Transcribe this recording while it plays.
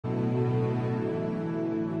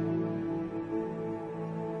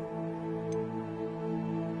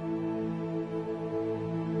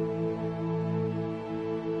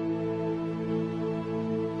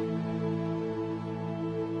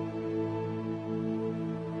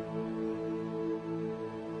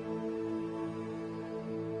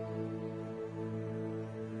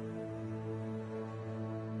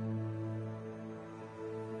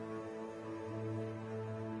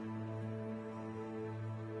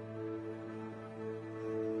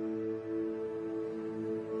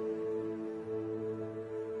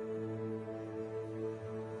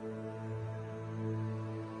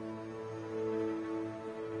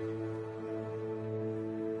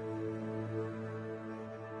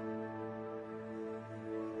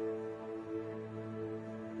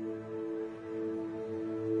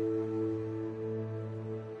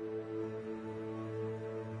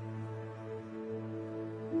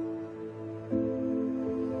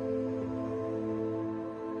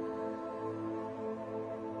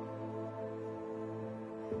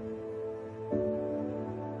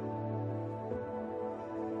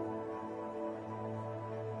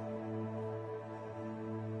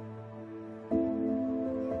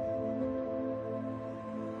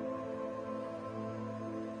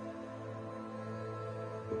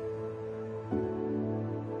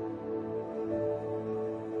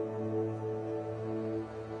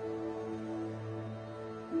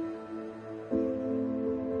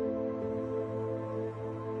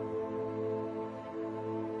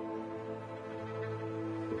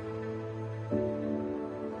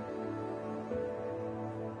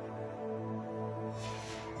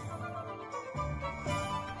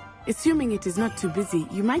Assuming it is not too busy,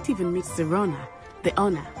 you might even meet Sirona, the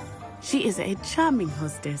owner. She is a charming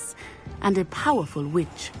hostess and a powerful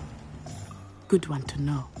witch. Good one to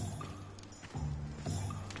know.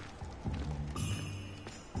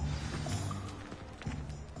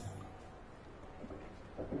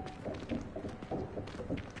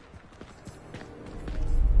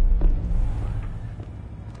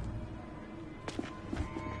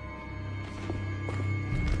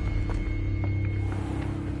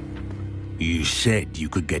 You said you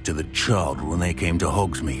could get to the child when they came to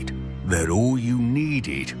Hogsmeade. That all you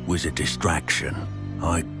needed was a distraction.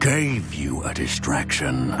 I gave you a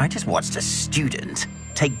distraction. I just watched a student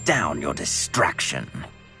take down your distraction.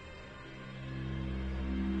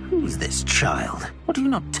 Who's this child? What are you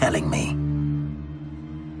not telling me?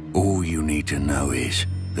 All you need to know is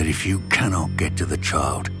that if you cannot get to the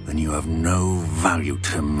child, then you have no value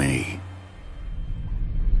to me.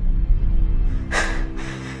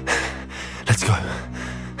 Let's go.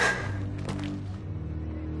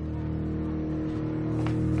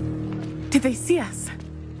 Did they see us?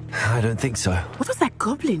 I don't think so. What was that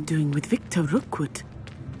goblin doing with Victor Rookwood?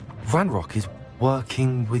 Ranrock is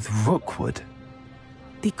working with Rookwood.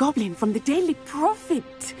 The goblin from the Daily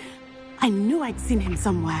Prophet. I knew I'd seen him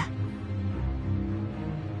somewhere.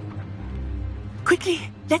 Quickly,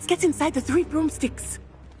 let's get inside the 3 broomsticks.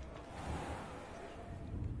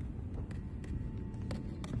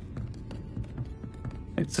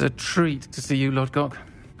 It's a treat to see you, Lodgok.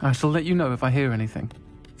 I shall let you know if I hear anything.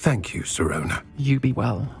 Thank you, Sirona. You be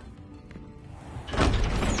well.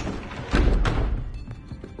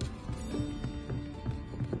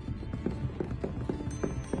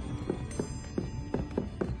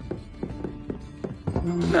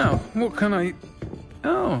 Now, what can I...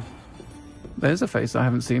 Oh, there's a face I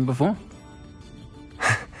haven't seen before.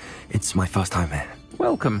 It's my first time here.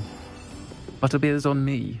 Welcome. Butterbeer's on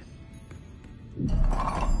me.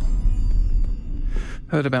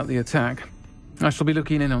 Heard about the attack. I shall be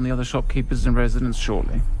looking in on the other shopkeepers and residents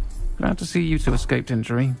shortly. Glad to see you two escaped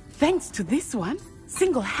injury. Thanks to this one,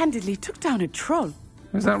 single-handedly took down a troll.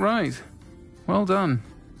 Is that right? Well done.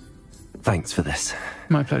 Thanks for this.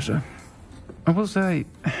 My pleasure. I will say,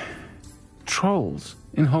 trolls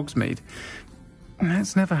in Hogsmeade.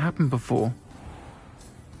 That's never happened before.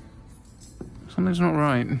 Something's not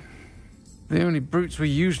right. The only brutes we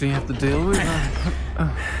usually have to deal with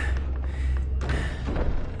are...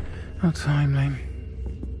 How timely.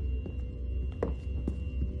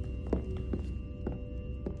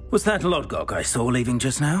 Was that Lodgok I saw leaving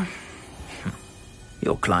just now?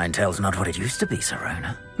 Your clientele's not what it used to be,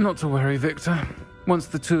 Sirona. Not to worry, Victor. Once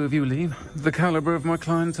the two of you leave, the caliber of my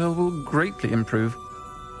clientele will greatly improve.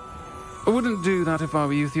 I wouldn't do that if I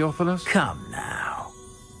were you, Theophilus. Come now.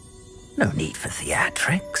 No need for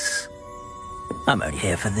theatrics. I'm only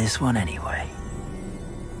here for this one anyway.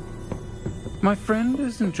 My friend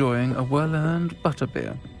is enjoying a well-earned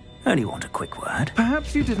butterbeer. Only want a quick word.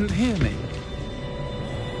 Perhaps you didn't hear me.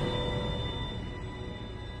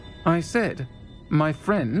 I said, my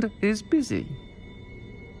friend is busy.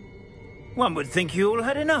 One would think you all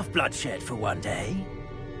had enough bloodshed for one day.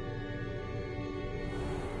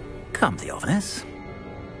 Come, Theophilus.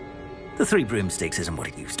 The 3 broomsticks isn't what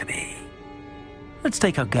it used to be. Let's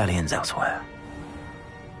take our galleons elsewhere.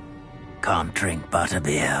 Can't drink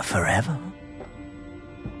butterbeer forever.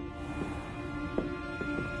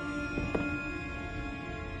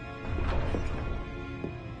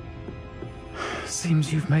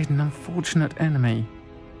 Seems you've made an unfortunate enemy.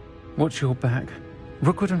 Watch your back.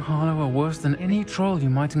 Rookwood and Harlow are worse than any troll you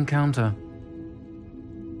might encounter.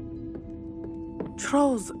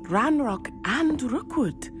 Trolls, Ranrock, and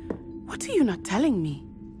Rookwood. What are you not telling me?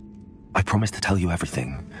 I promise to tell you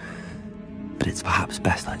everything, but it's perhaps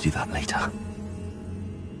best I do that later.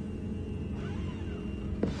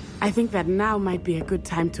 I think that now might be a good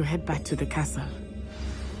time to head back to the castle.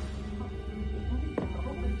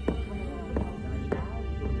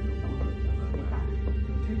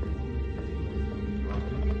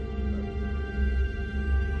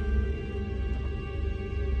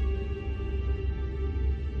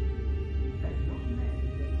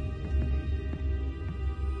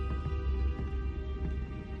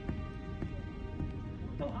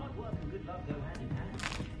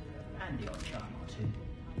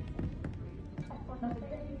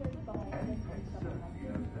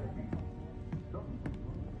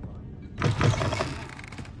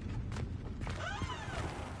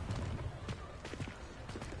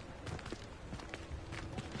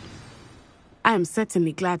 I am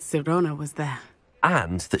certainly glad Sirona was there.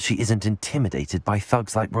 And that she isn't intimidated by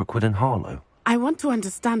thugs like Rookwood and Harlow. I want to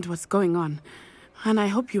understand what's going on, and I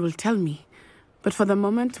hope you will tell me. But for the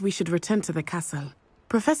moment, we should return to the castle.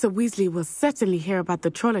 Professor Weasley will certainly hear about the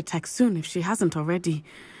troll attack soon if she hasn't already.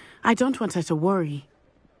 I don't want her to worry.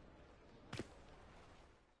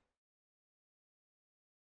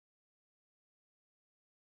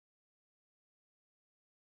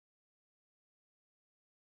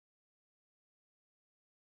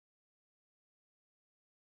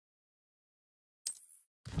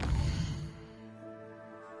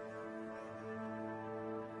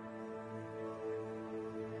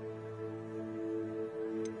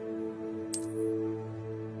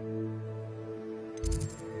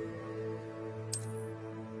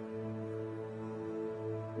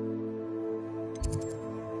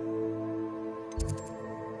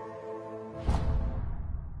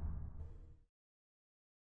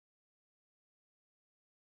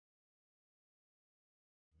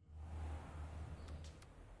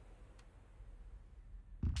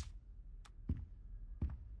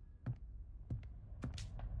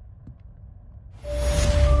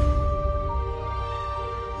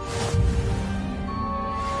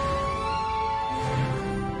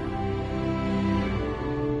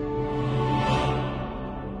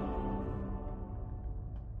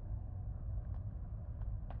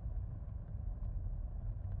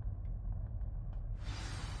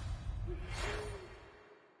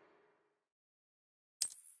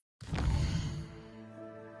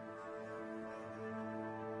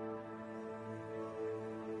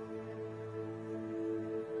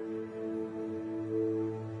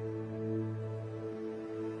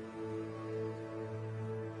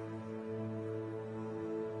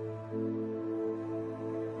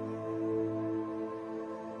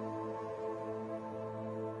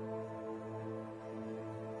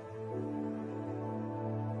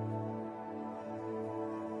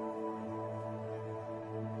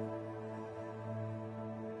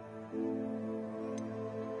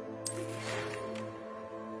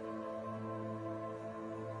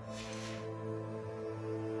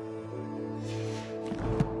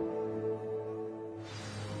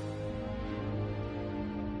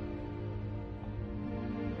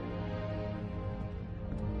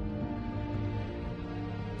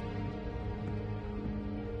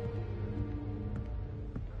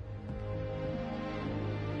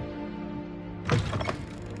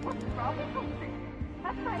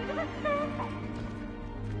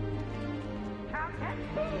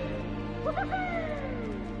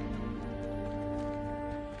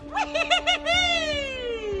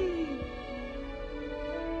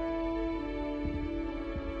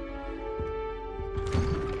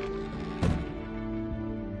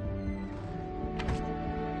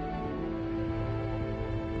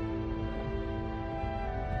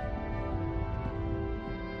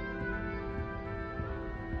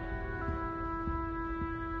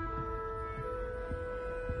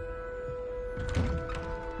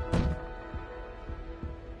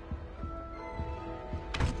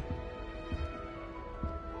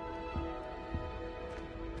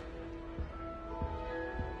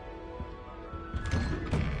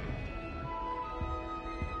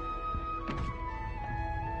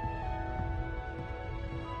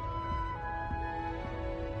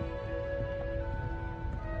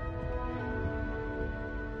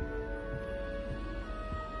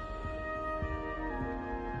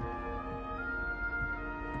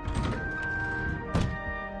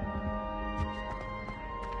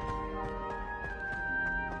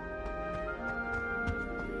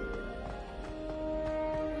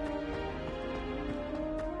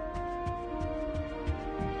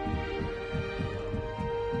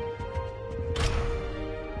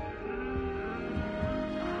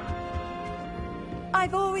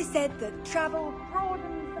 I've always said that travel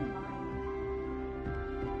broadens the mind.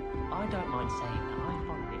 I don't mind saying that I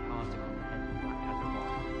find it hard to comprehend the Black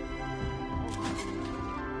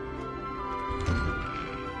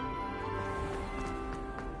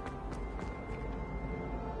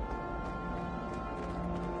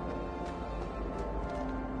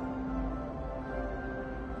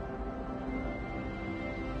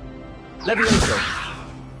Levioso.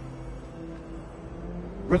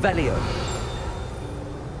 Revelio.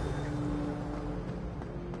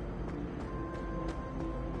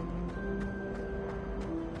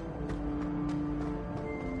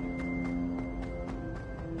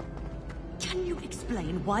 Can you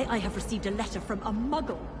explain why I have received a letter from a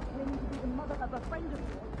muggle? Claiming to be the mother of a friend of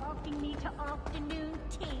yours, asking me to afternoon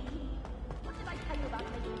tea. What did I tell you about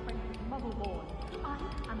making friends with muggle-born? I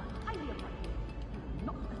am highly appointed. You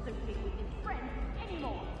will not associate with his friends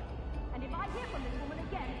anymore. And if I hear from this woman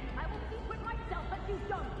again, I will see to it myself that you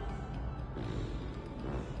don't.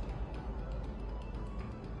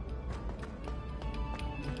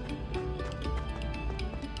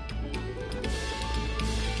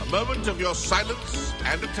 moment of your silence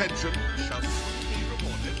and attention shall soon be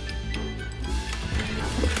rewarded.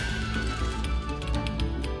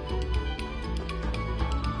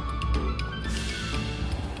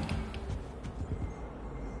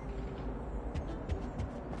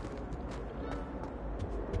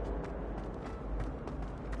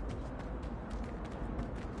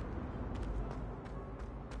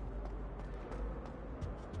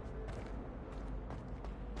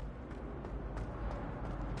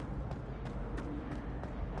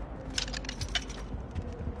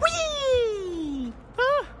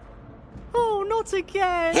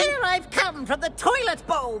 Again. Here I've come from the toilet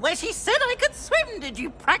bowl where she said I could swim, did you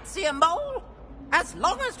praxia mole? As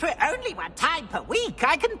long as 'twere only 1 time per week,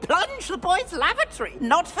 I can plunge the boy's lavatory,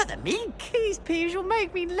 not for the meek. These peeves will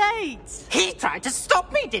make me late. He tried to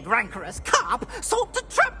stop me, did rancorous carp, sought to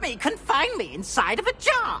trap me, confine me inside of a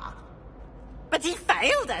jar. But he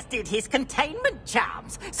failed, as did his containment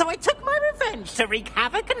charms, so I took my revenge to wreak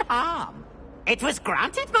havoc and harm. It was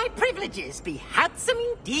granted my privileges be handsome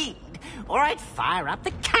indeed, or I'd fire up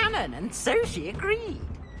the cannon, and so she agreed.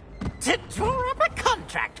 To draw up a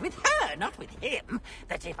contract with her, not with him,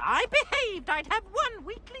 that if I behaved, I'd have 1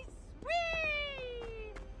 weekly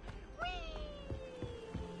swim. Whee!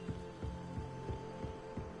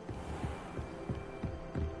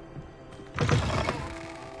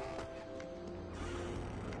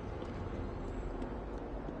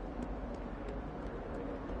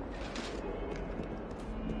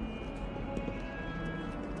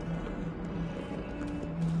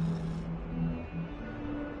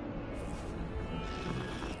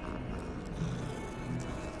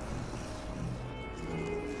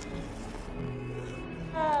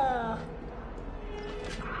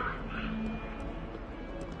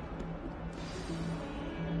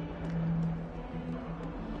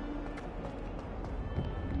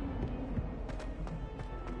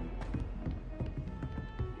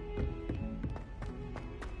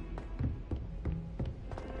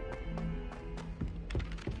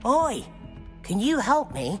 Oi, can you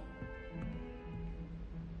help me?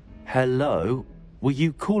 Hello? Were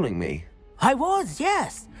you calling me? I was,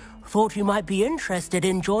 yes. Thought you might be interested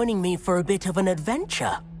in joining me for a bit of an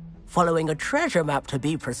adventure. Following a treasure map, to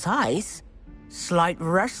be precise. Slight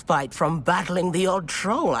respite from battling the odd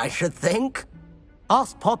troll, I should think.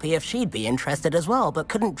 Asked Poppy if she'd be interested as well, but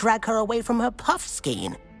couldn't drag her away from her puff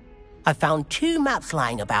skein. I found 2 maps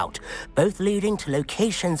lying about, both leading to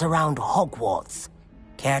locations around Hogwarts.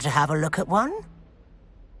 Care to have a look at one?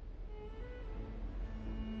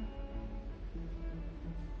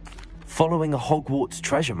 Following a Hogwarts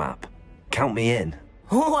treasure map. Count me in.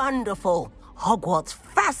 Wonderful. Hogwarts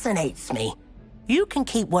fascinates me. You can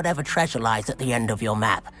keep whatever treasure lies at the end of your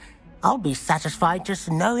map. I'll be satisfied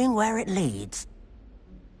just knowing where it leads.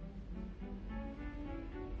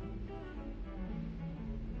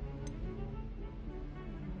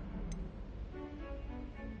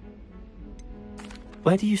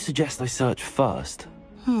 Where do you suggest I search first?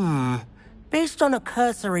 Based on a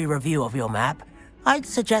cursory review of your map, I'd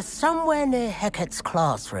suggest somewhere near Hecat's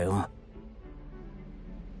classroom.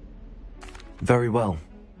 Very well.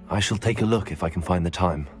 I shall take a look if I can find the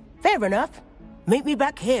time. Fair enough. Meet me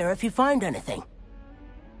back here if you find anything.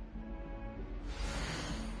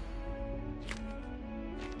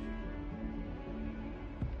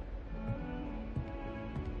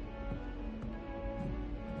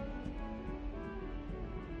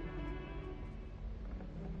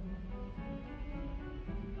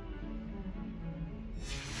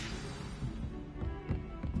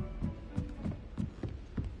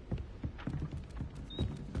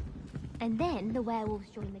 And then the werewolves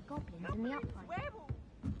join the goblins in the uprising.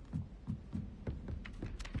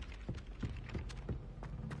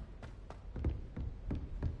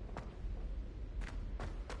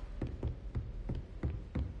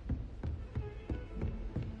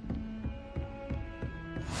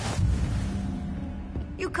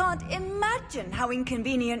 You can't imagine how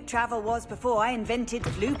inconvenient travel was before I invented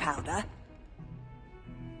blue powder.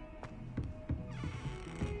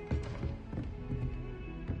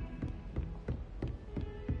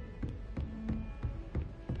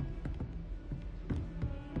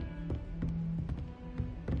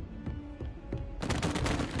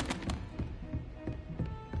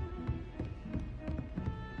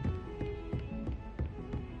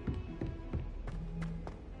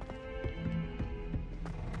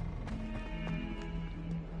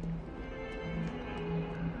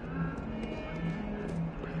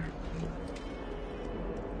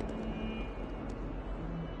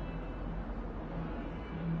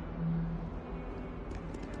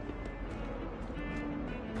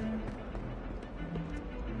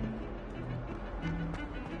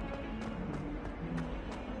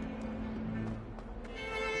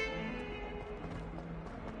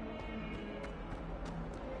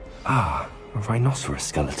 Ah, a rhinoceros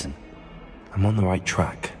skeleton. I'm on the right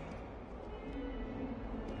track.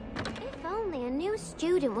 If only a new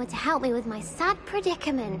student were to help me with my sad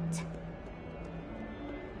predicament.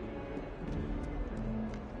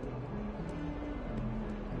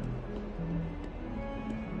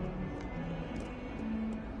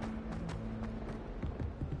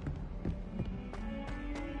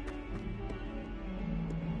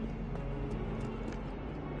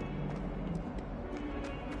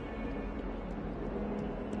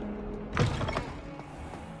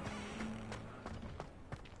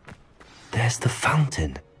 There's the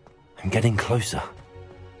fountain. I'm getting closer.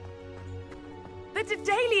 The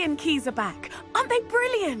Daedalian keys are back. Aren't they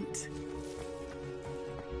brilliant?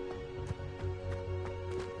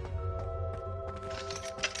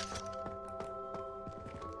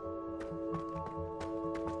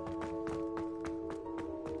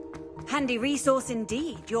 Handy resource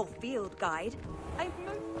indeed, your field guide.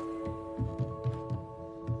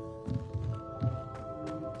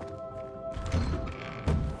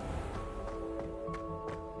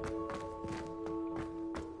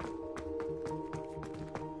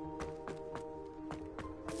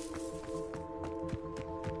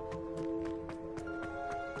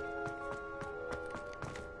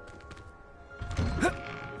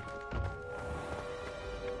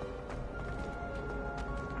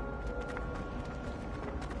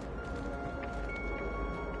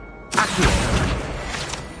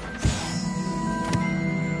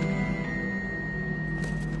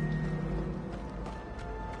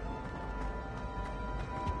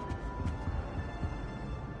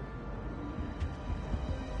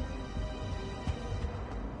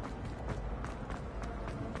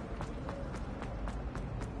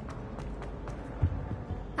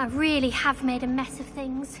 I really have made a mess of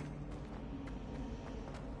things.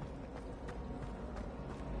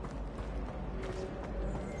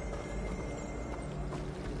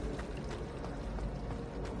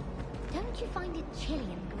 Don't you find it chilly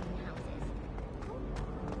in greenhouses?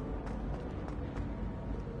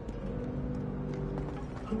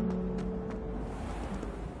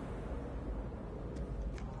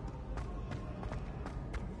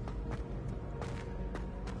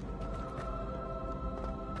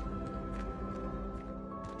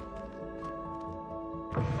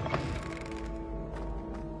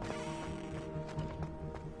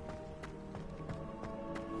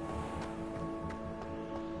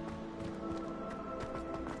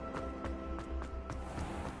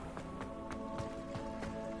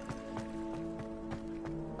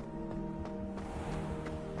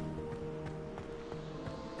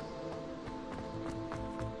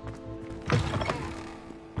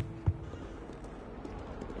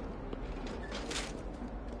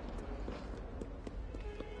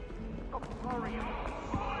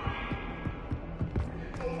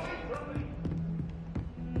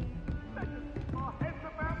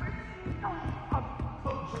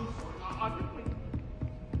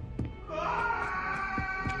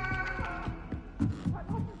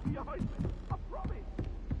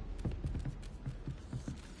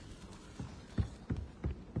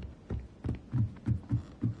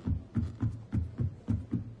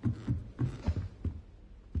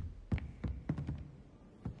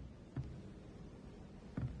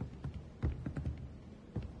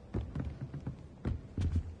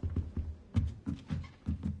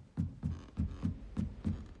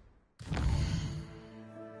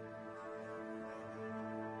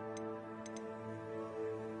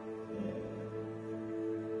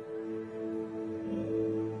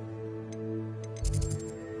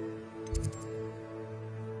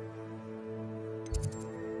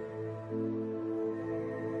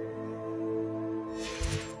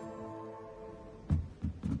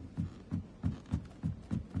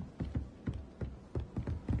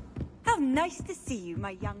 How nice to see you,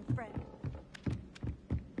 my young friend.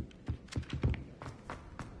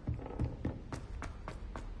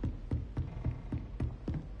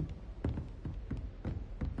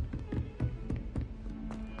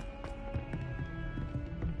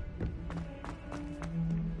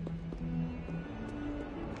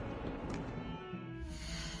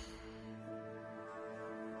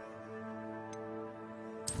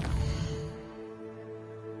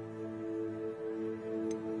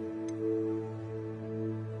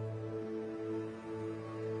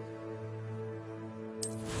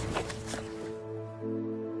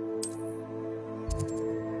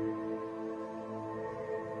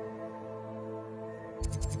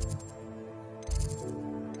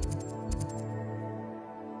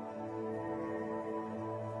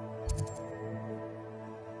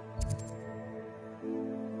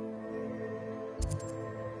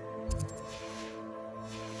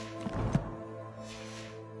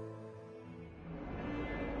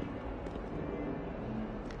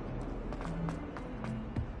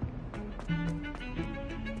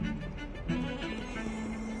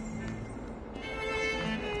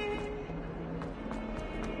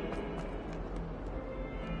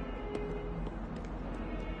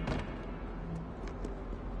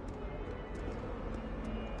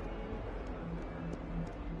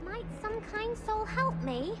 Kind soul, help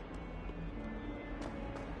me.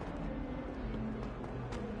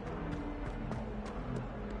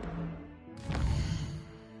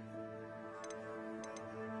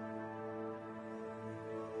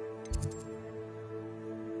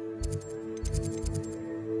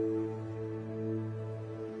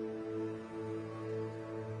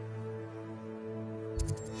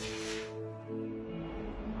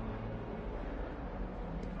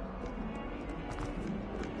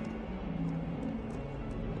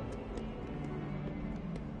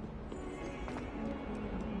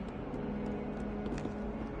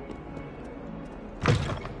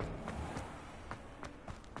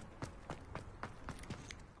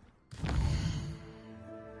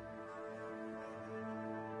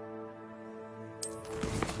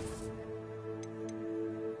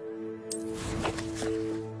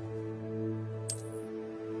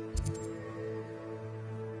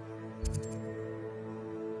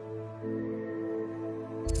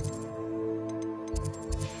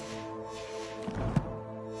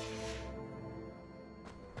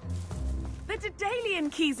 The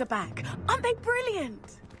Daedalian keys are back. Aren't they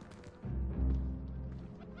brilliant?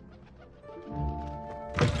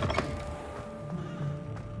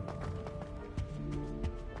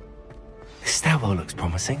 This stairwell looks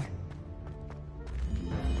promising.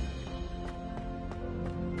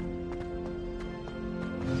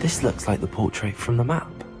 This looks like the portrait from the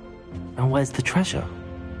map. Now where's the treasure?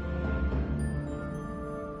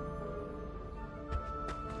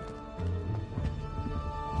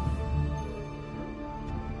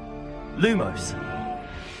 Lumos.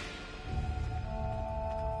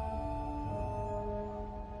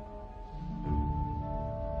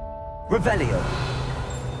 Revelio.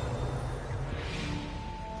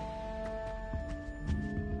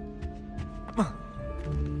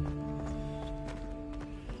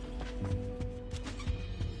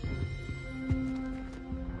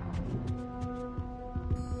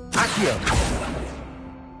 Accio.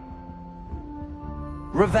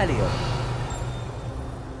 Revelio.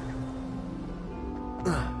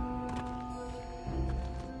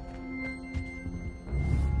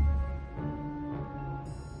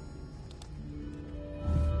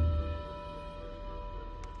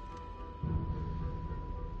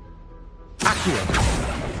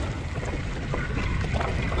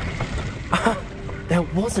 There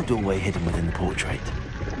was a doorway hidden within the portrait.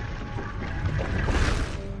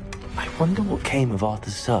 I wonder what came of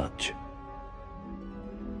Arthur's search.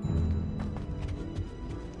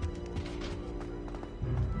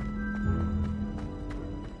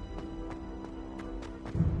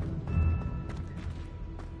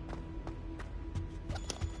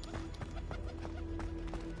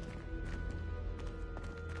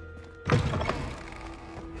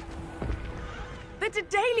 The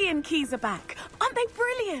Daedalian keys are back. Aren't they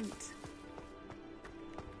brilliant?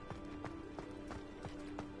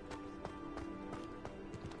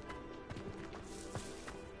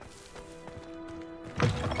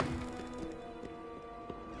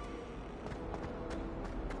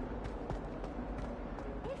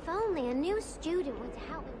 If only a new student were to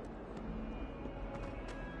help me.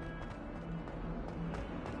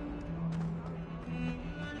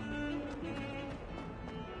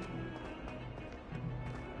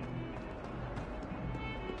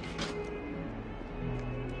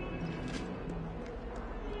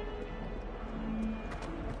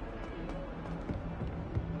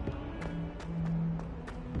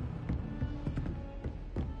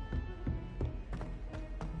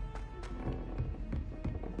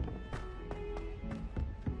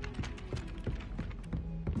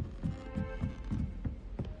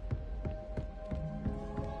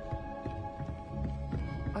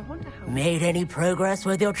 Made any progress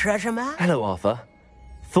with your treasure map? Hello, Arthur.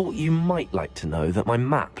 Thought you might like to know that my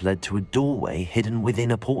map led to a doorway hidden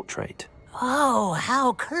within a portrait. Oh,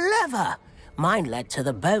 how clever! Mine led to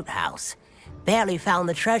the boathouse. Barely found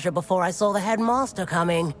the treasure before I saw the headmaster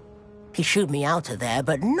coming. He shooed me out of there,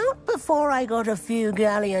 but not before I got a few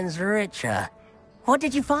galleons richer. What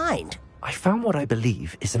did you find? I found what I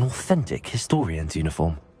believe is an authentic historian's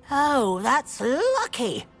uniform. Oh, that's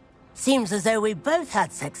lucky. Seems as though we both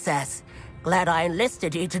had success. Glad I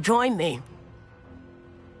enlisted you to join me.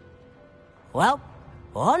 Well,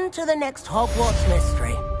 on to the next Hogwarts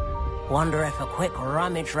mystery. Wonder if a quick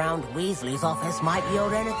rummage round Weasley's office might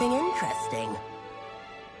yield anything interesting.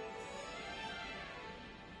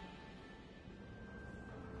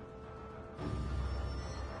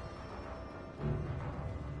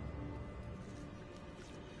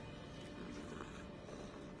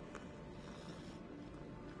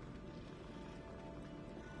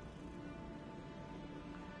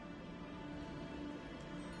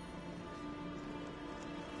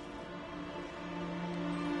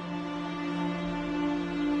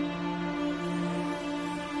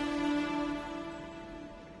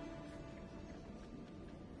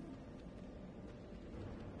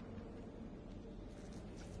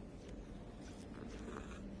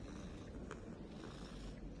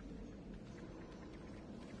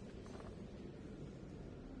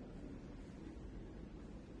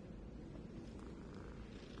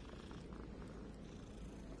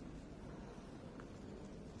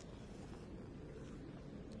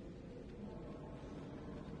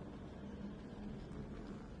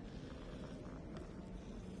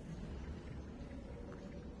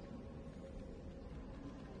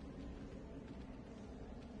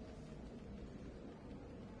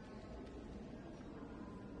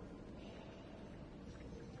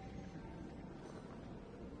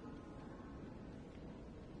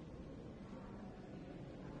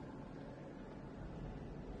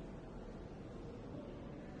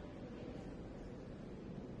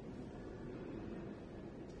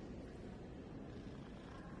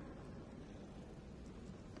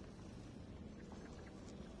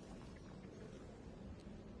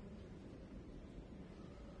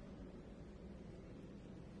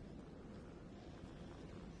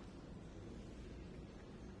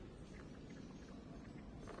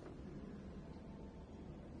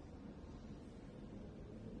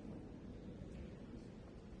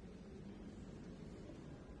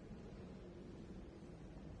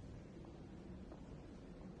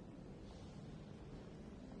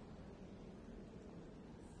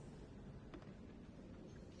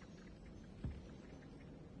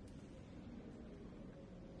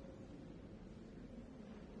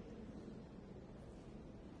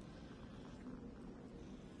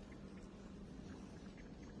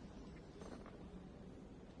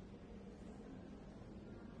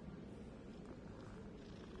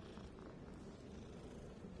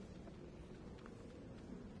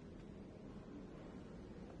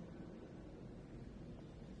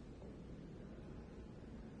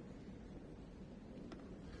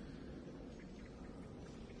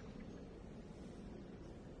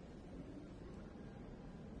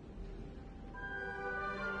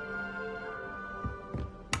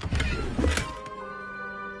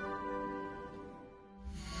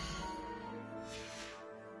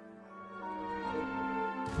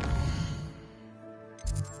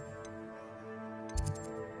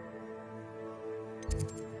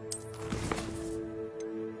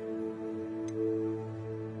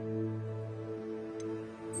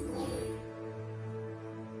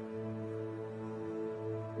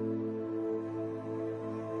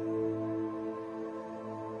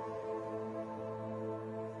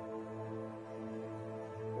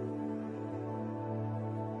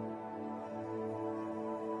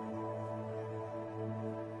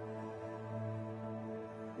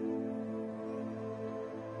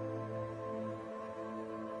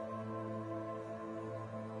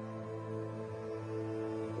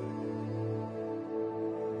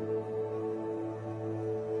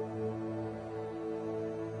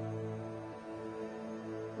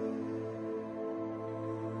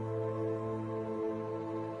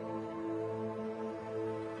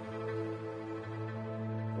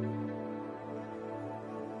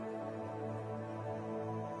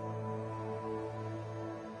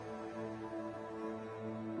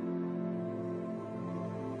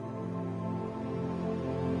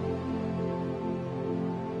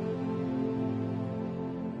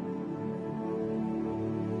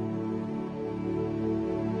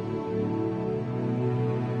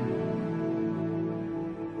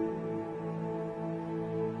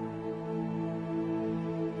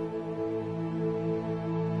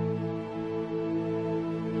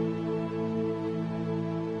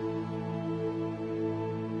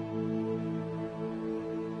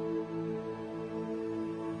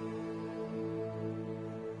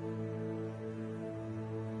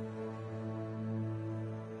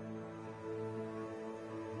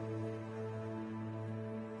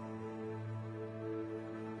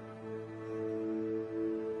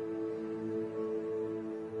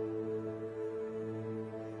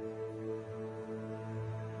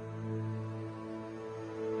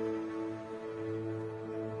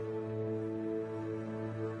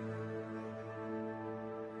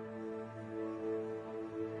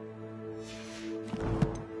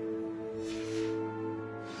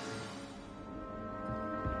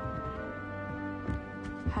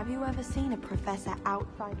 Have you ever seen a professor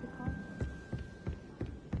outside the class?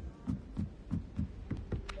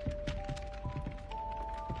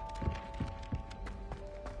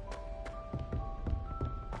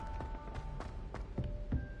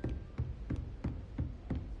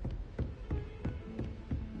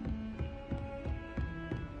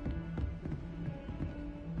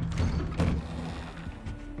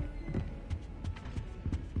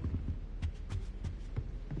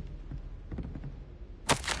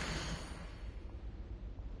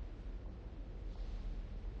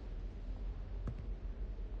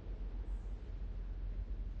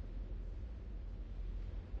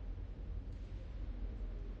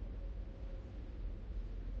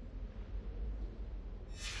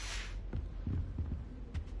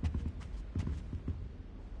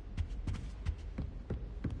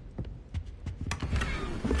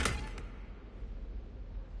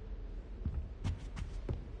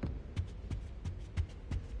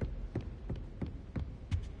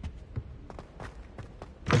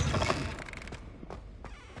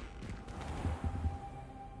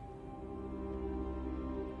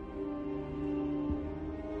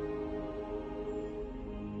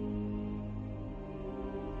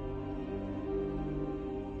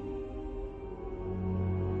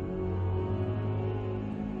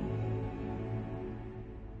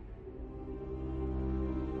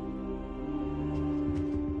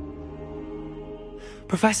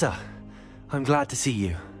 Professor, I'm glad to see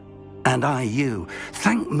you. And I you.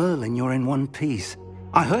 Thank Merlin you're in one piece.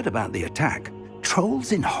 I heard about the attack.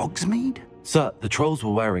 Trolls in Hogsmeade? Sir, the trolls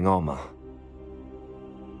were wearing armor.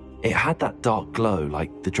 It had that dark glow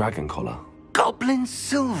like the dragon collar. Goblin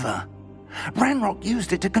silver. Ranrock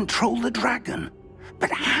used it to control the dragon.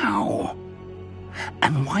 But how?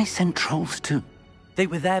 And why send trolls to... They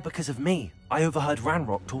were there because of me. I overheard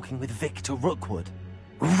Ranrock talking with Victor Rookwood.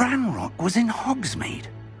 Ranrock was in Hogsmeade?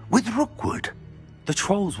 With Rookwood? The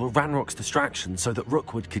trolls were Ranrock's distraction so that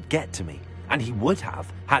Rookwood could get to me. And he would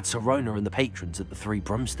have, had Sirona and the patrons at the Three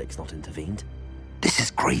Broomsticks not intervened. This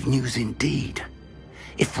is grave news indeed.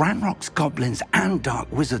 If Ranrock's goblins and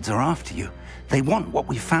dark wizards are after you, they want what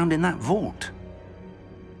we found in that vault.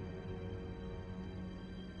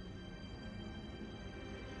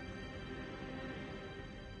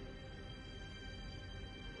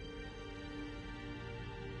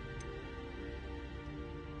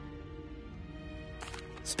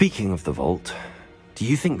 Speaking of the vault, do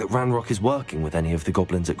you think that Ranrock is working with any of the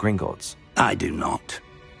goblins at Gringotts? I do not.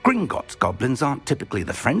 Gringotts goblins aren't typically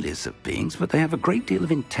the friendliest of beings, but they have a great deal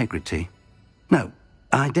of integrity. No,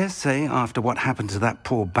 I dare say after what happened to that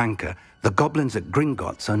poor banker, the goblins at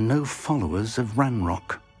Gringotts are no followers of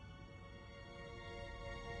Ranrock.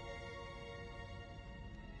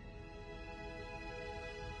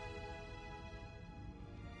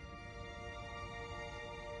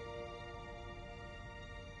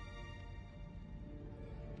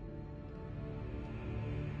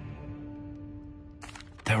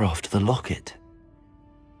 They're after the locket.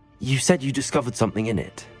 You said you discovered something in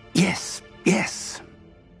it. Yes.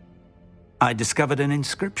 I discovered an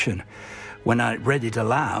inscription. When I read it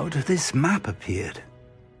aloud, this map appeared.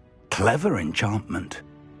 Clever enchantment.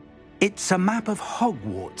 It's a map of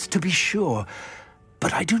Hogwarts, to be sure,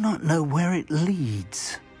 but I do not know where it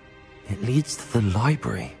leads. It leads to the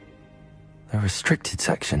library. A restricted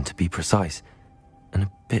section, to be precise, and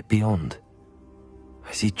a bit beyond.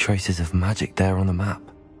 I see traces of magic there on the map.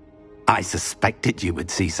 I suspected you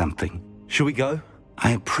would see something. Shall we go?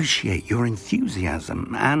 I appreciate your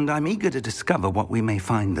enthusiasm, and I'm eager to discover what we may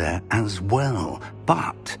find there as well.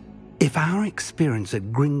 But if our experience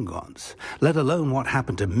at Gringotts, let alone what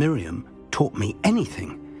happened to Miriam, taught me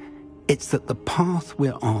anything, it's that the path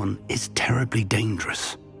we're on is terribly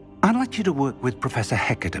dangerous. I'd like you to work with Professor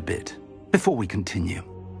Hecat a bit before we continue.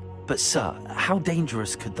 But sir, how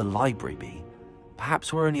dangerous could the library be?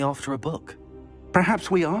 Perhaps we're only after a book.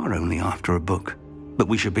 Perhaps we are only after a book, but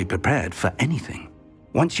we should be prepared for anything.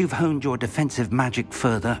 Once you've honed your defensive magic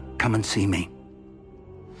further, come and see me.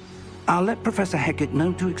 I'll let Professor Hecat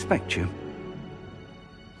know to expect you.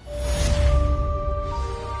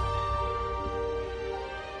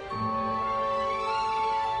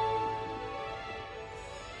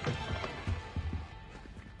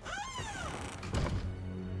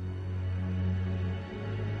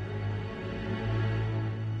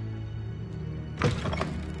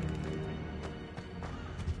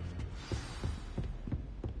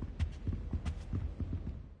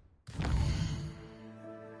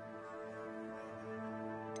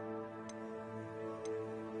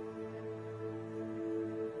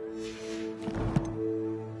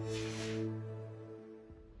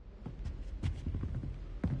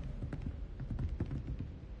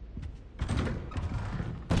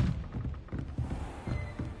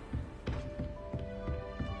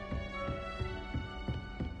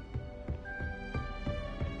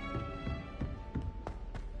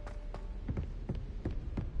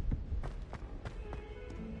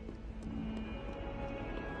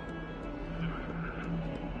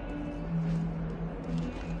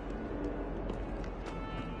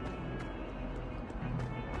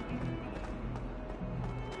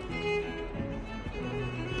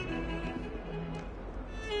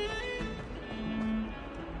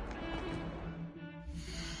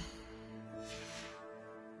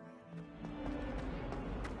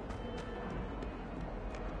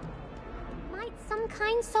 Some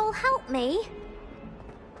kind soul help me.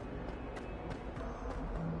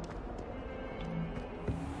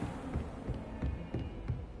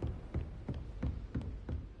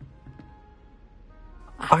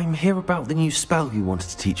 I'm here about the new spell you wanted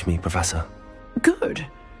to teach me, Professor. Good.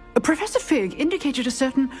 Professor Fig indicated a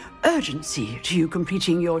certain urgency to you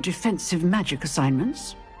completing your defensive magic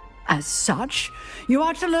assignments. As such, you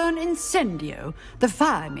are to learn Incendio, the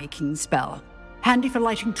fire-making spell, handy for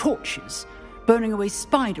lighting torches, burning away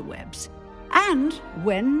spider webs, and,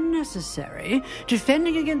 when necessary,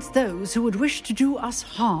 defending against those who would wish to do us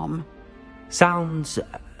harm. Sounds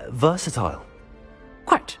versatile.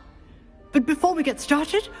 Quite. But before we get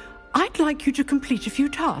started, I'd like you to complete a few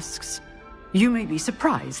tasks. You may be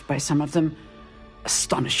surprised by some of them.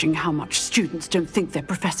 Astonishing how much students don't think their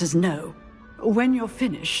professors know. When you're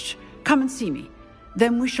finished, come and see me.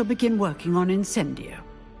 Then we shall begin working on Incendio.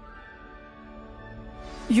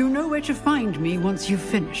 You know where to find me once you've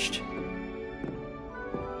finished.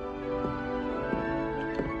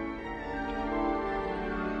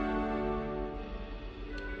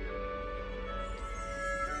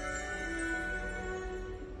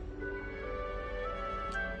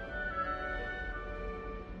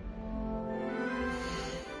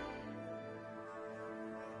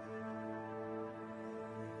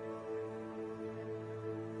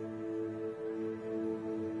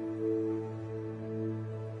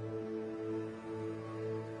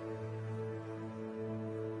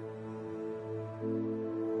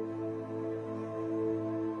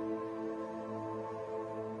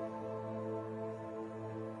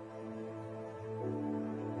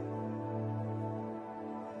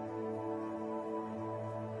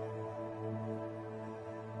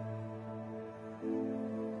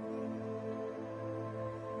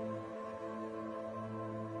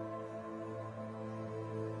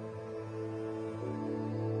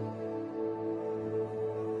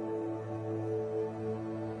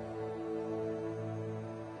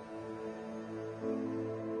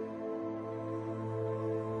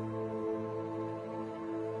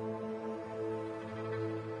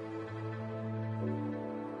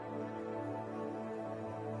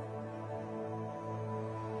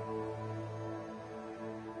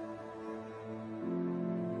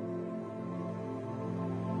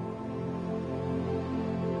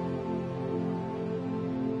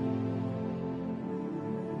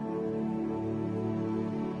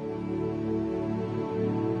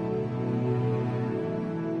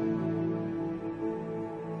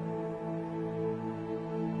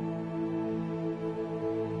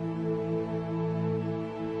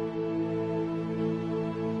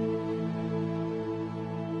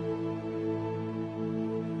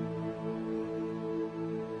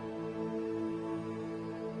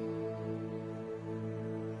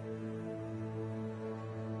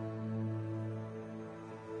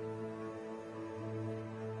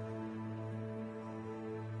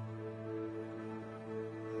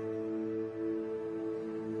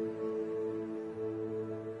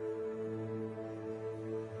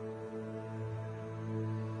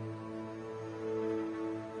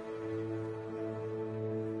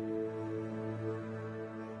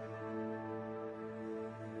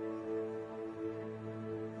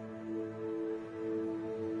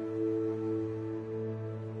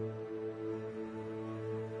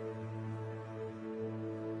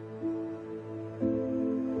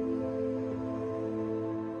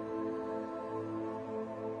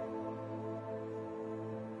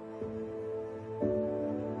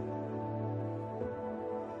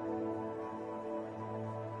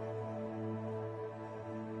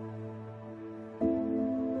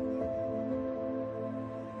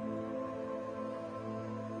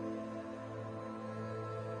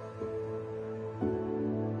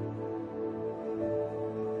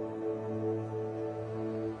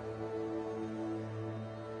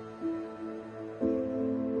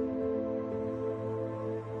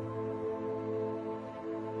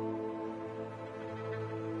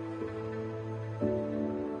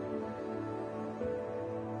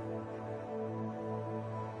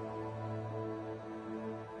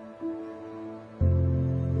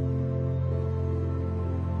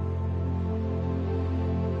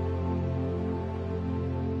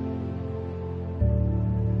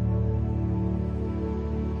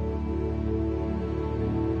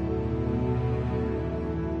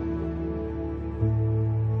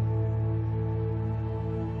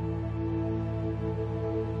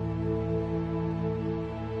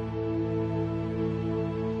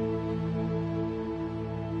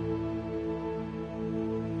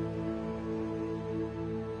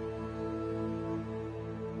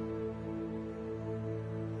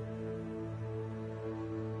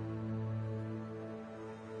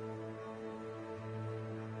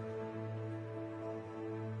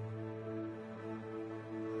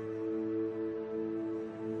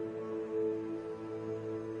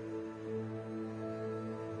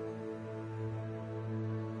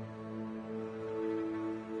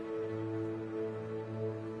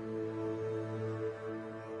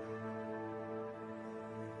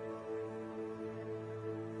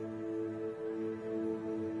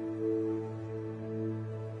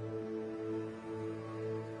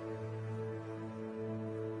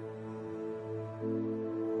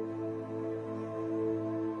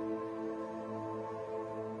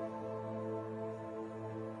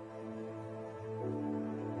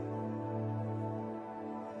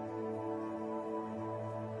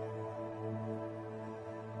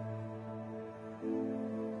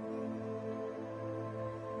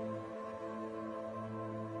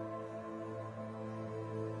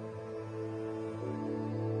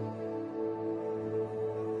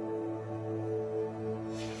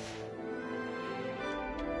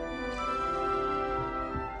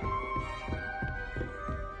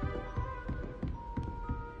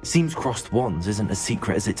 Seems crossed wands isn't as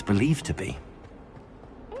secret as it's believed to be.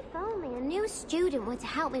 If only a new student were to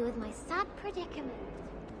help me with my sad predicament.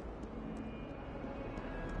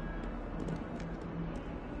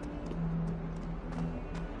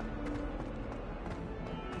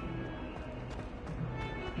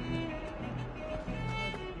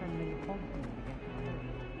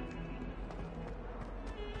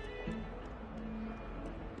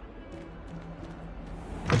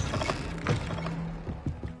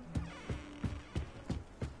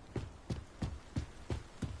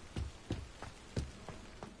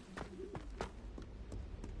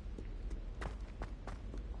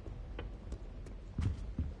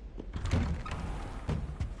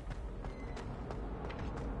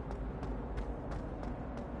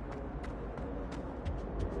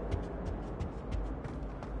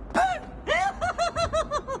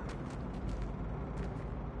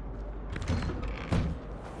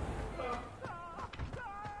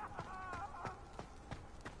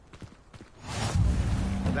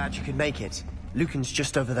 Glad you could make it. Lucan's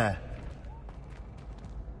just over there.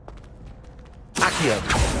 Accio!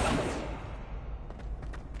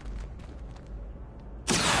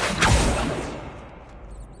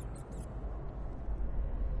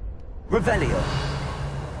 Revelio!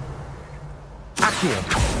 Accio!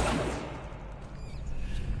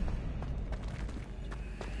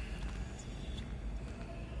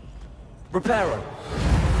 Reparo!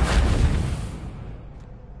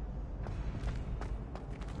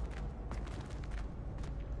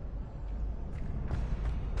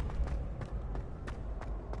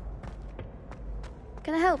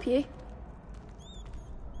 Can I help you?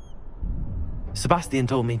 Sebastian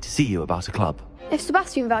told me to see you about a club. If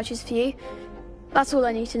Sebastian vouches for you, that's all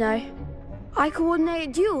I need to know. I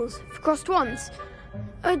coordinate duels for crossed wands.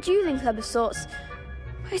 A dueling club of sorts.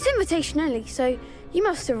 It's invitation only, so you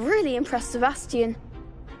must have really impressed Sebastian.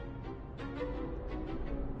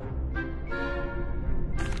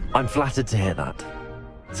 I'm flattered to hear that.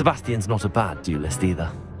 Sebastian's not a bad duelist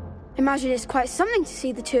either. Imagine it's quite something to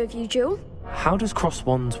see the two of you duel. How does cross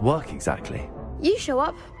wands work exactly? You show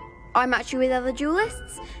up, I match you with other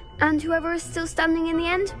duelists, and whoever is still standing in the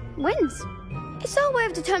end wins. It's our way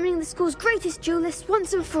of determining the school's greatest duelist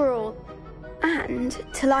once and for all. And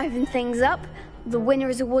to liven things up, the winner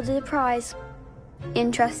is awarded a prize.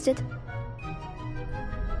 Interested?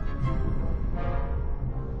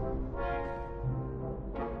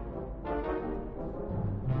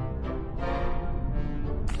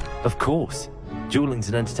 Of course. Dueling's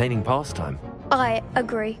an entertaining pastime. I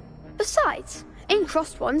agree. Besides, in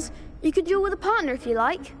crossed ones, you could duel with a partner if you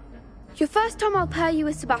like. Your first time I'll pair you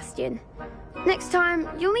with Sebastian. Next time,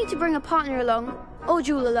 you'll need to bring a partner along, or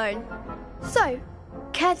duel alone. So,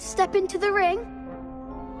 care to step into the ring?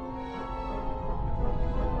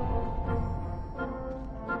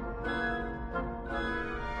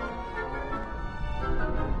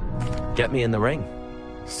 Get me in the ring.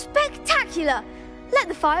 Spectacular! Let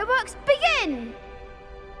the fireworks begin!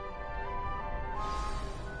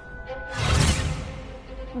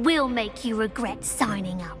 We'll make you regret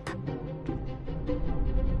signing up.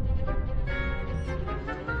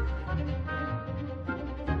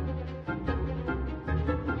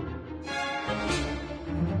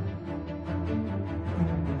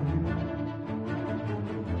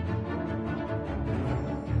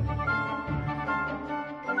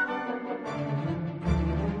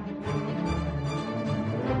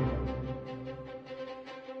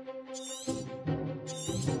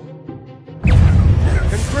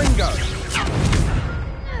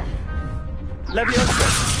 Leviosa!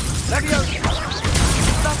 Leviosa!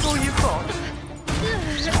 That's all you've got?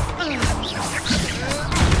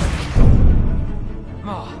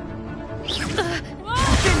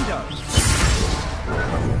 Dindo!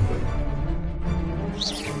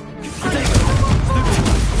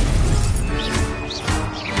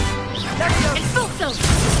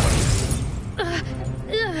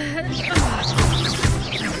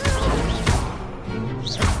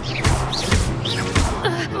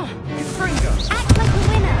 Act like a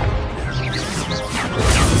winner!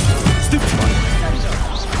 Stupid one!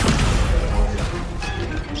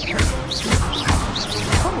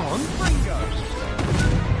 Come on,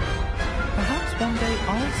 perhaps one day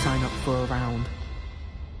I'll sign up for a round.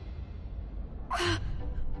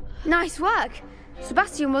 Nice work.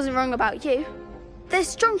 Sebastian wasn't wrong about you. There's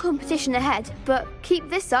strong competition ahead, but keep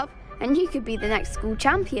this up and you could be the next school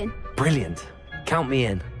champion. Brilliant. Count me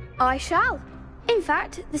in. I shall. In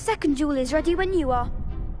fact, the second duel is ready when you are.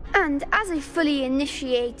 And as a fully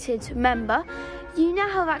initiated member, you now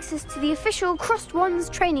have access to the official Crossed Wands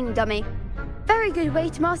training dummy. Very good way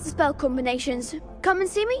to master spell combinations. Come and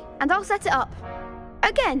see me, and I'll set it up.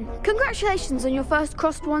 Again, congratulations on your first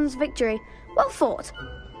Crossed Ones victory. Well fought.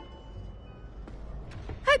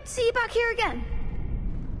 Hope to see you back here again.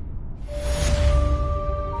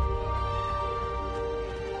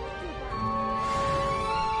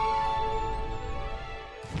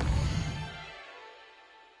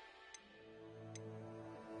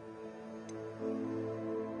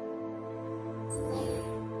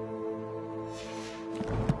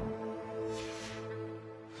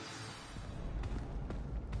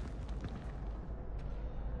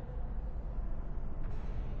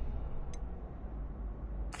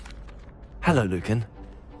 Hello, Lucan.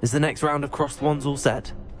 Is the next round of Crossed Wands all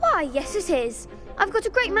set? Why, yes it is. I've got a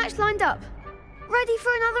great match lined up. Ready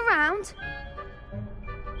for another round?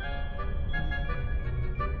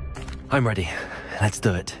 I'm ready. Let's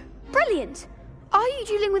do it. Brilliant. Are you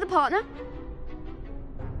dueling with a partner?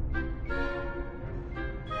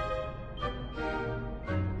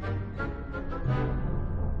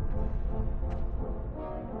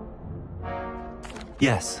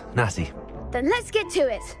 Yes, Natty. Then let's get to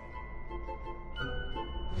it.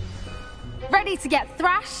 Ready to get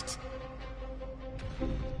thrashed?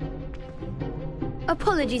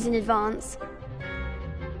 Apologies in advance.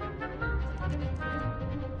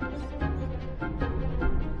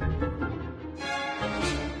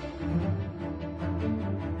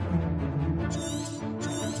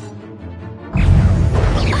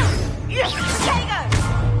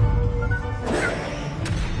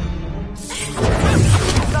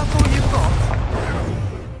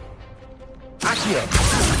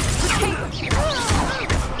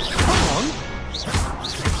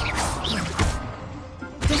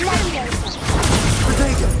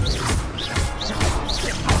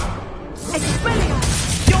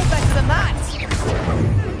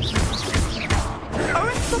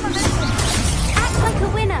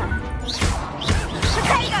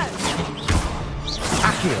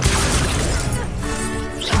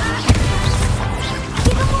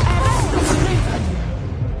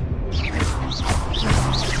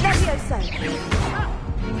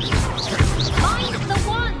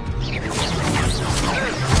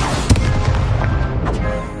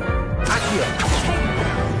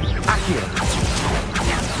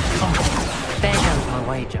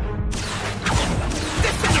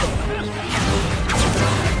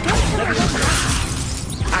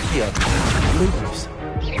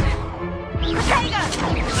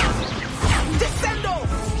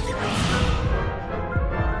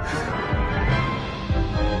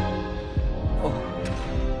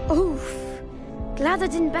 Glad I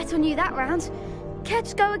didn't bet on you that round. Care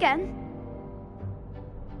to go again?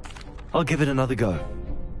 I'll give it another go.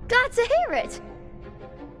 Glad to hear it.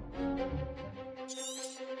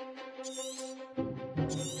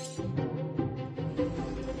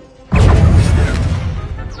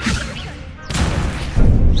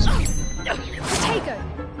 Potato.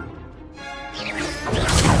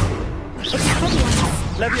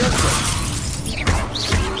 Leviosa.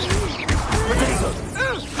 Potato.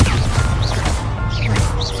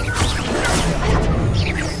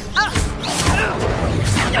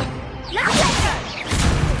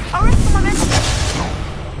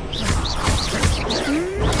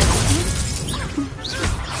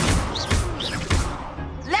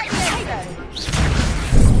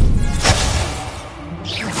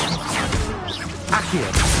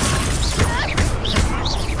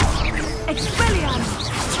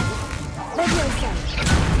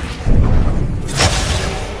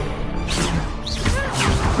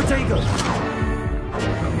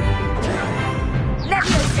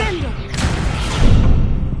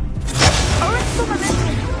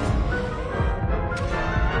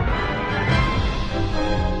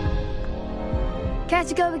 Care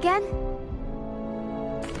to go again?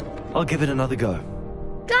 I'll give it another go.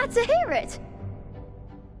 Glad to hear it.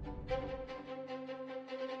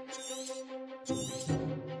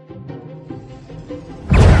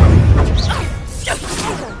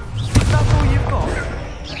 That's all you've got?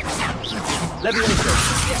 Leviosa.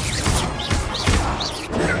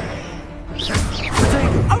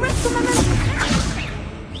 Potato. Arrest the momentum.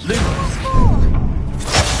 Lumos.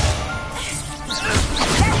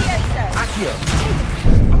 Leviosa. Accio.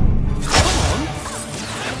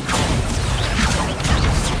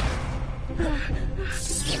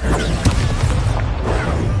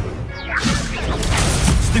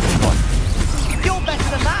 Stupid one. You're better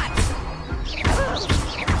than that.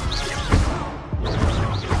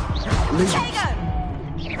 Potato.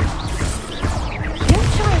 Don't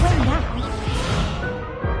shy away now.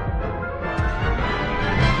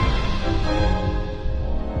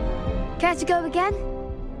 Care to go again?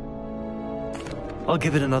 I'll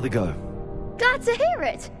give it another go. Glad to hear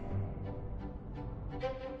it.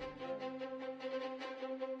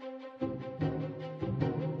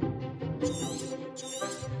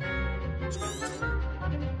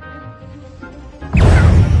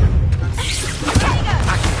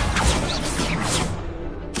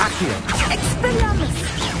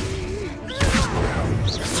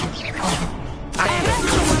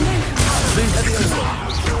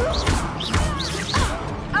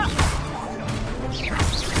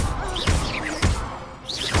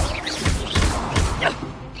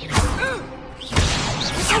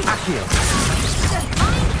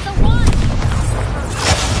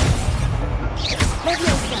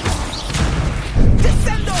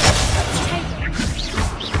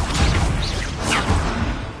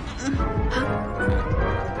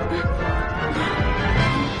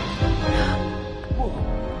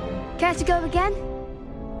 Care to go again?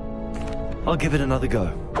 I'll give it another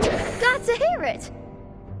go. Glad to hear it.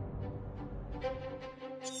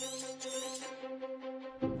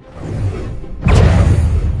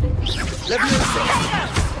 Leviosa!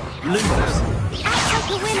 Lumos! Act like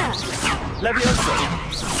a winner. Leviosa!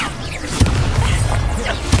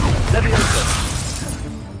 Leviosa!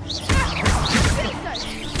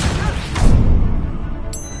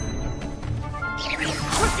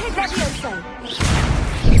 What's Leviosa?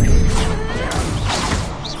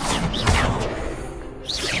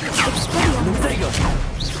 Lutego!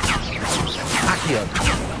 Accio!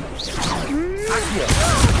 Accio!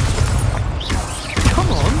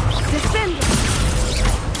 Come on. Defend it.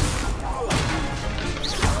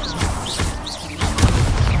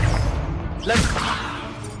 Let's...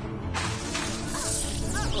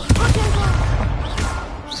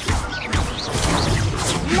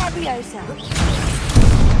 Leviosa!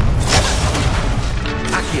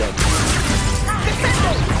 Accio!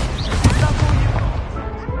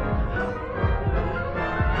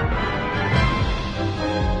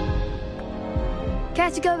 Care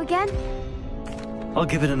to go again? I'll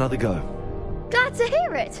give it another go. Glad to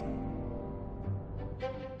hear it.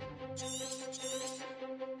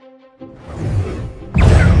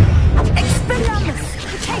 Expelliarmus!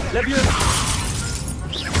 Leviosa!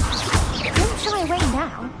 Don't shy away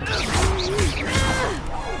now.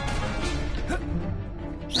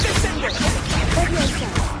 Leviosa!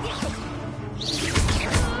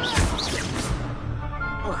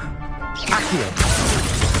 Accio!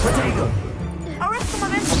 Protego! Arresto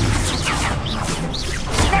momento!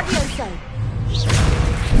 Leviosa!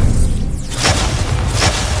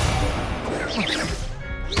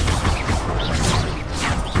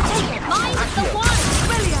 Mine's the one.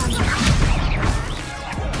 Brilliant!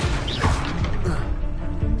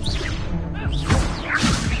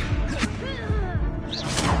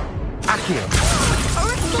 Accio!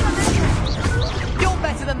 Arresto momento! You're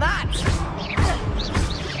better than that!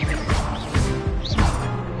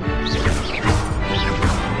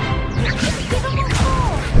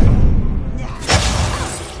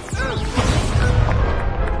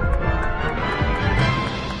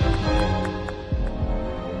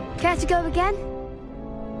 Care to go again?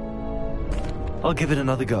 I'll give it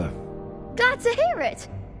another go. Glad to hear it.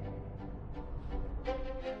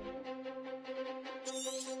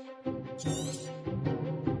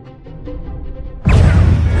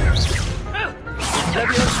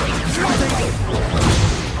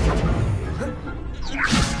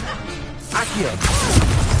 Accio!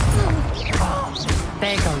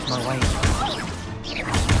 There goes my way.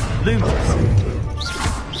 Lumos!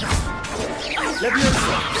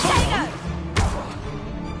 Leviosa!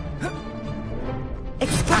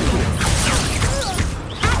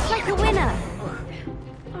 Act like a winner.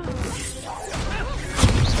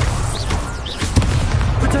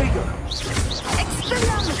 Protego!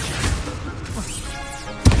 Expelliarmus!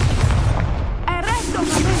 Arresto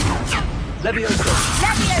momento! Leviosa!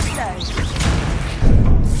 Leviosa!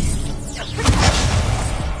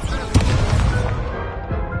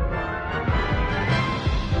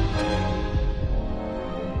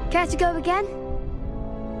 Care to go again?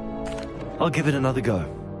 I'll give it another go.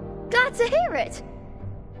 Glad to hear it.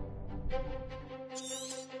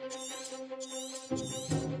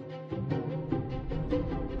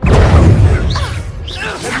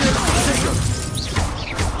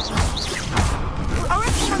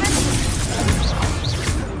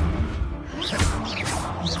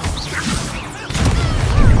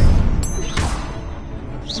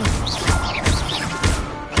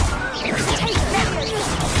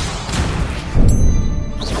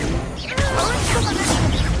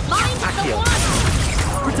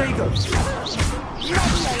 Protego!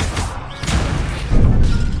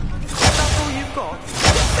 That's all you've got?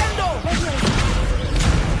 Defendo!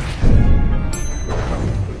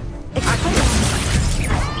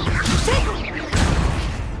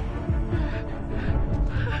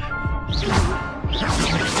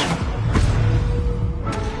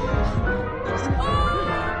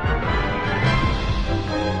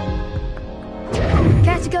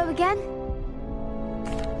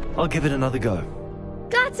 I'll give it another go.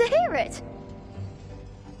 Glad to hear it.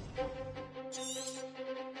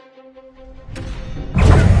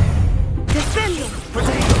 Defending!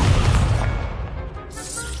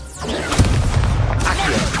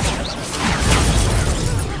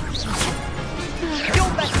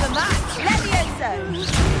 You're better than that! Levioso!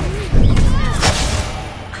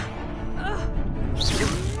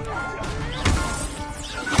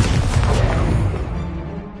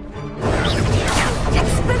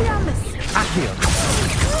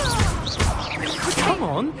 Come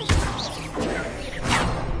on!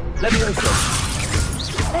 Levioso!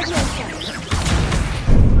 Levioso!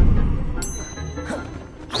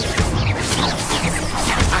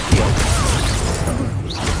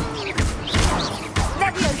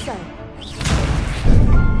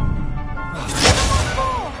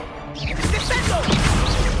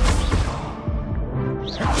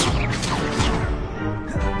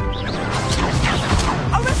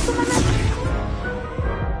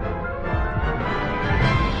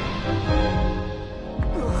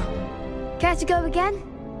 Care to go again?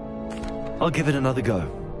 I'll give it another go.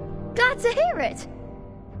 Glad to hear it.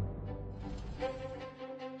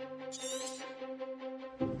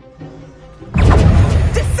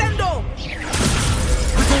 Descendo!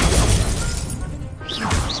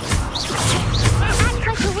 Act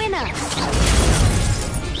like a winner.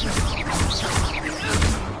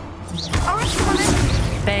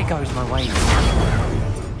 There goes my wave.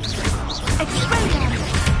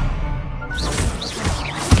 Expelliarmus!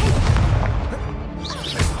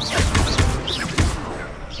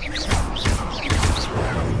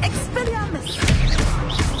 Expelliarmus!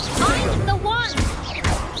 I'm the one.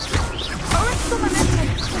 Arresto momentum!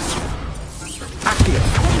 Accio!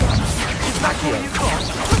 Levioso!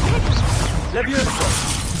 Levioso!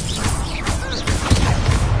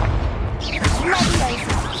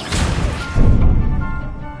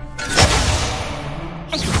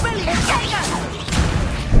 Expelliarmus!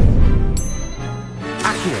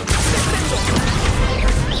 Accio!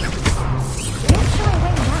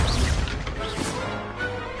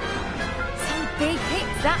 Some big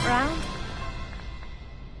hits that round.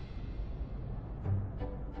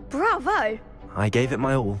 Bravo. I gave it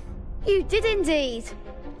my all. You did indeed.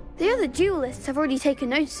 The other duelists have already taken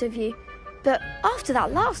notice of you, but after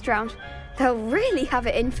that last round, they'll really have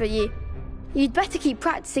it in for you. You'd better keep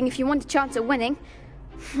practicing if you want a chance at winning,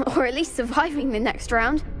 or at least surviving the next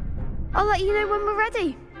round. I'll let you know when we're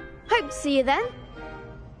ready. Hope to see you then.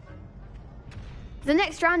 The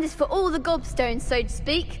next round is for all the gobstones, so to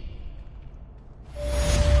speak.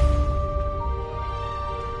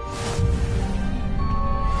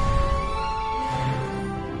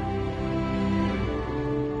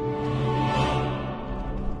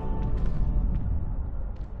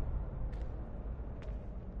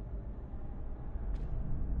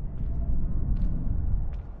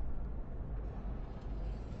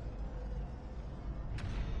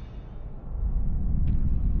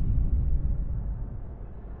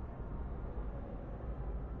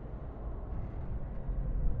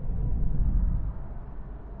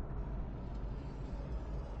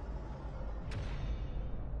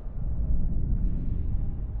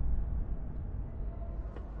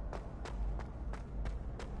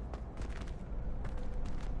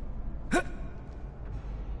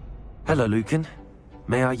 Hello, Lucan.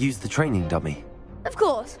 May I use the training dummy? Of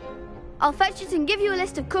course. I'll fetch it and give you a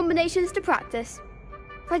list of combinations to practice.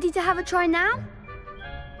 Ready to have a try now?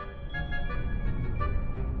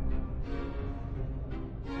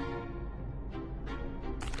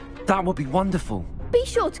 That would be wonderful. Be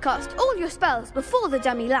sure to cast all your spells before the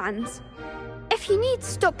dummy lands. If you need to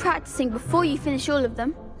stop practicing before you finish all of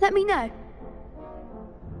them, let me know.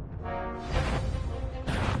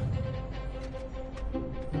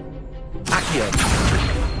 Accio!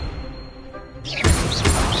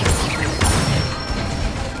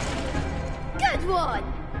 Good one!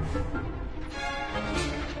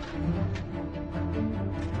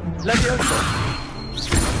 Levioso!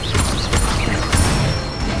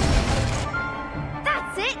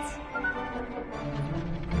 That's it!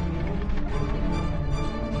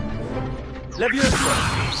 Levioso!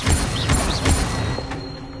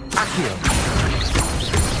 Accio!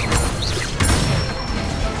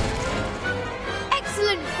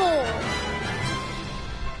 Excellent fall!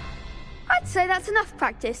 I'd say that's enough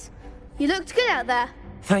practice. You looked good out there.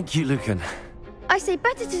 Thank you, Lucan. I say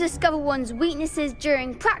better to discover one's weaknesses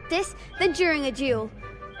during practice than during a duel.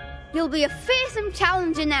 You'll be a fearsome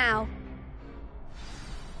challenger now.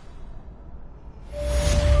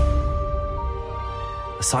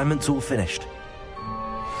 Assignment's all finished.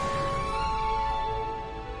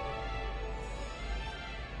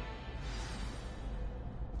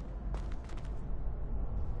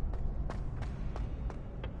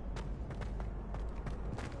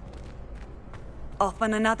 Off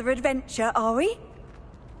on another adventure, are we?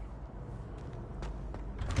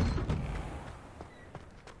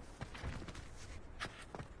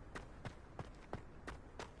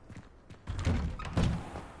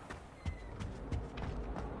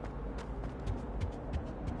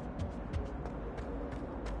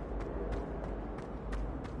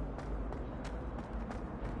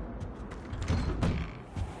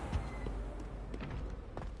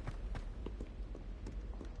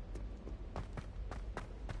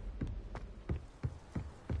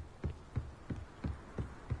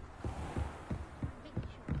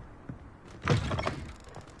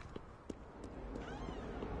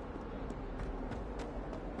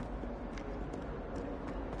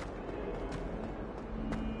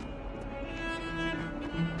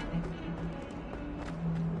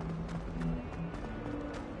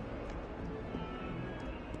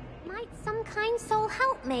 Might some kind soul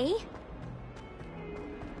help me?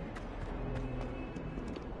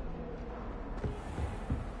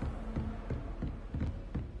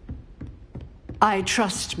 I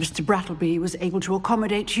trust Mr. Brattleby was able to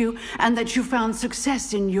accommodate you and that you found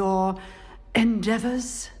success in your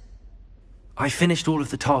endeavors. I finished all of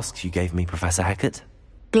the tasks you gave me, Professor Hecat.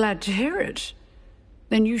 Glad to hear it.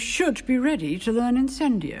 Then you should be ready to learn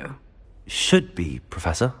Incendio. Should be,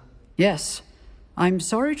 Professor. Yes. I'm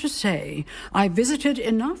sorry to say I visited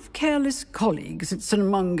enough careless colleagues at St.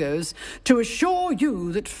 Mungo's to assure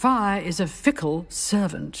you that fire is a fickle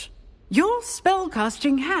servant. Your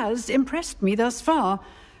spellcasting has impressed me thus far,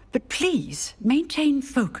 but please maintain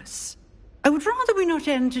focus. I would rather we not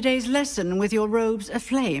end today's lesson with your robes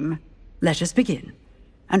aflame. Let us begin.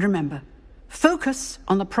 And remember, focus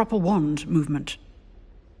on the proper wand movement.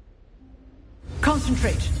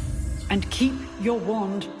 Concentrate and keep your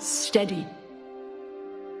wand steady.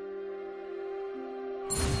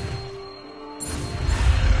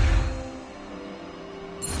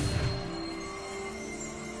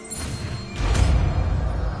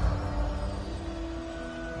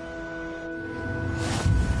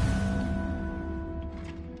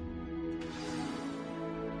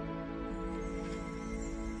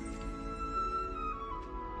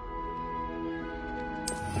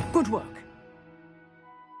 Good work.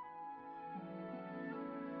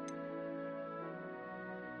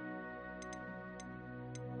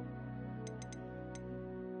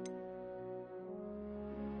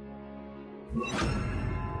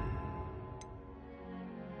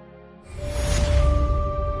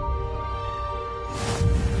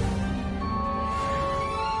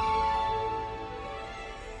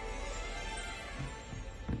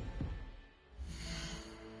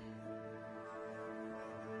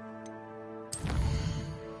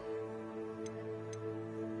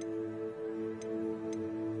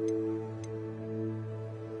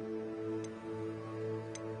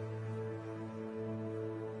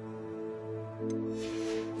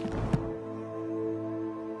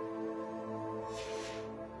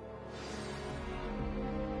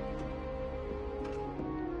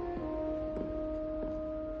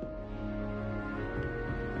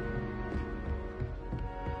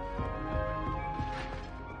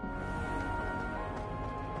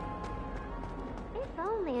 If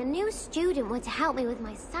only a new student were to help me with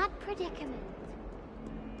my sad predicament.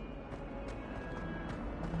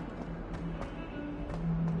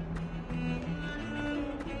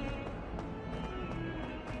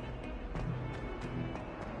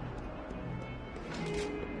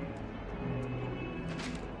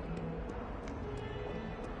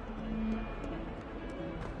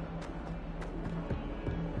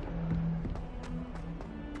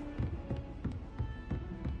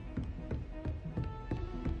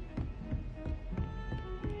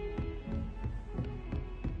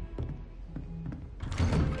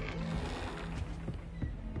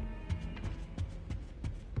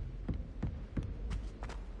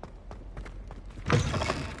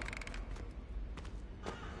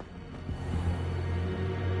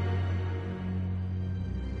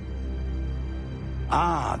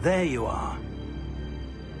 Ah, there you are.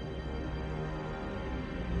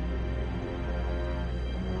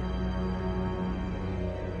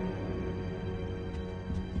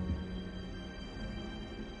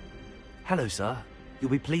 Hello, sir. You'll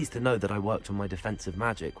be pleased to know that I worked on my defensive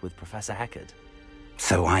magic with Professor Hecat.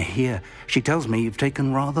 So I hear. She tells me you've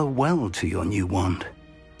taken rather well to your new wand.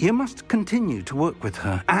 You must continue to work with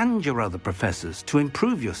her and your other professors to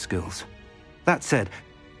improve your skills. That said,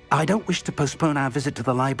 I don't wish to postpone our visit to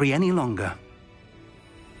the library any longer.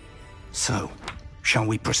 So, shall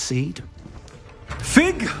we proceed?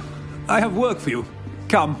 Fig! I have work for you.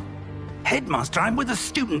 Come. Headmaster, I'm with a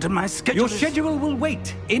student and my schedule Your schedule will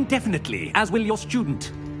wait indefinitely, as will your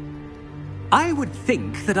student. I would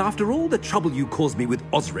think that after all the trouble you caused me with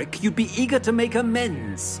Osric, you'd be eager to make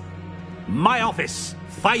amends. My office,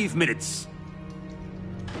 5 minutes.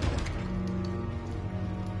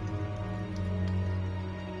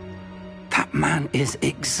 That man is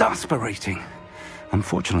exasperating.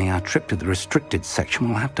 Unfortunately, our trip to the restricted section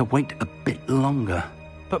will have to wait a bit longer.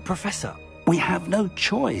 But Professor... We have no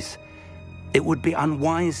choice. It would be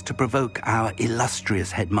unwise to provoke our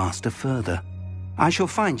illustrious headmaster further. I shall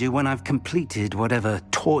find you when I've completed whatever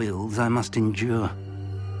toils I must endure.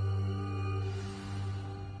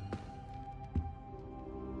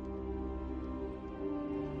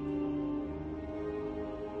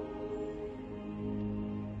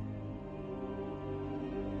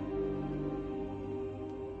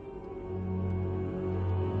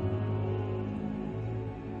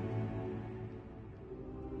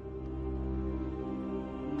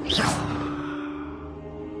 Yeah.